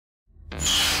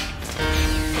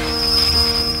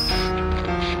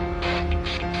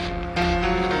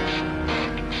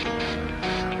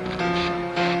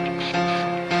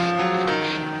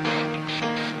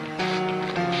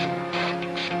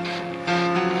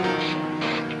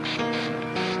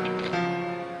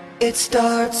It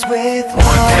starts with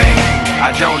one thing, I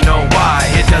don't know why.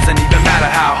 It doesn't even matter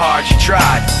how hard you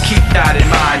try. Keep that in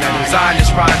mind. I designed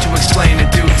this rhyme to explain in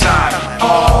due time.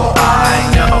 All I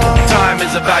know, time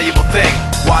is a valuable thing.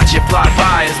 Watch it fly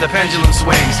by as the pendulum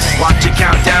swings. Watch it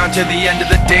count down to the end of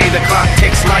the day. The clock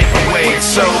takes life away. It's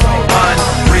so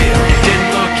unreal. Didn't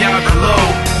look out below.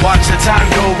 Watch the time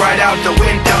go right out the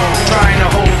window. Trying to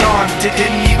hold on to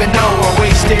didn't even know I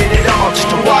wasted it all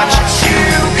just to watch you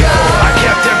go. I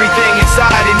kept everything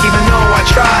inside, and even though I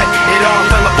tried, it all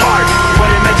fell apart. What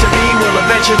it meant to me will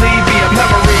eventually be a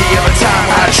memory of a time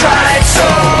when I tried so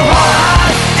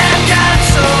hard and got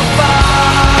so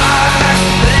far,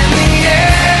 but in the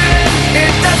end,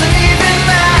 it doesn't even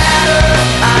matter.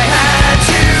 I had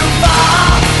to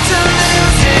fall to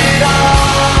lose it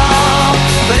all,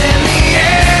 but in the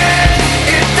end,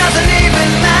 it doesn't even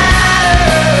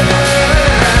matter.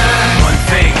 One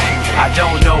thing, I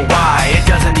don't know why. It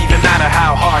doesn't even matter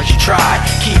how hard you try.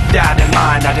 Keep that in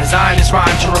mind. I designed this rhyme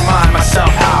to remind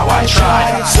myself how I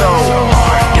tried so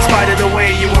hard. In spite of the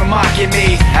way you were mocking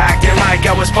me, acting like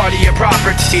I was part of your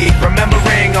property,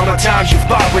 remembering all the times you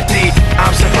fought with me,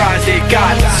 I'm surprised it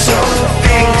got so.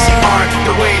 Things aren't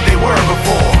the way they were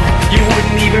before. You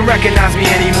wouldn't even recognize me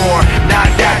anymore.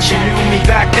 Not that you knew me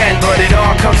back then, but it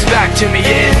all comes back to me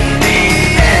in the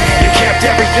end. You kept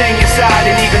everything inside,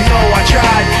 and even though I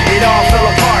tried, it all fell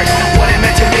apart. What it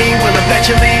meant to me will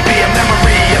eventually be a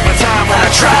memory of a time when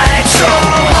I tried so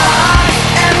hard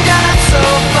and got so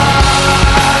far,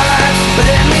 but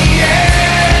in the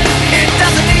end, it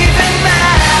doesn't even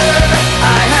matter.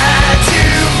 I had to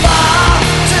fall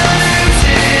to lose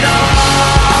it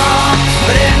all,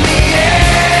 but in the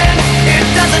end, it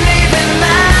doesn't even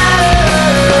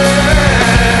matter.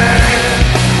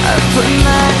 I put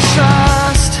my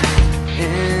trust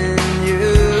in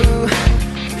you,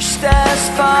 pushed as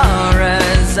far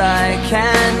as I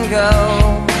can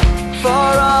go.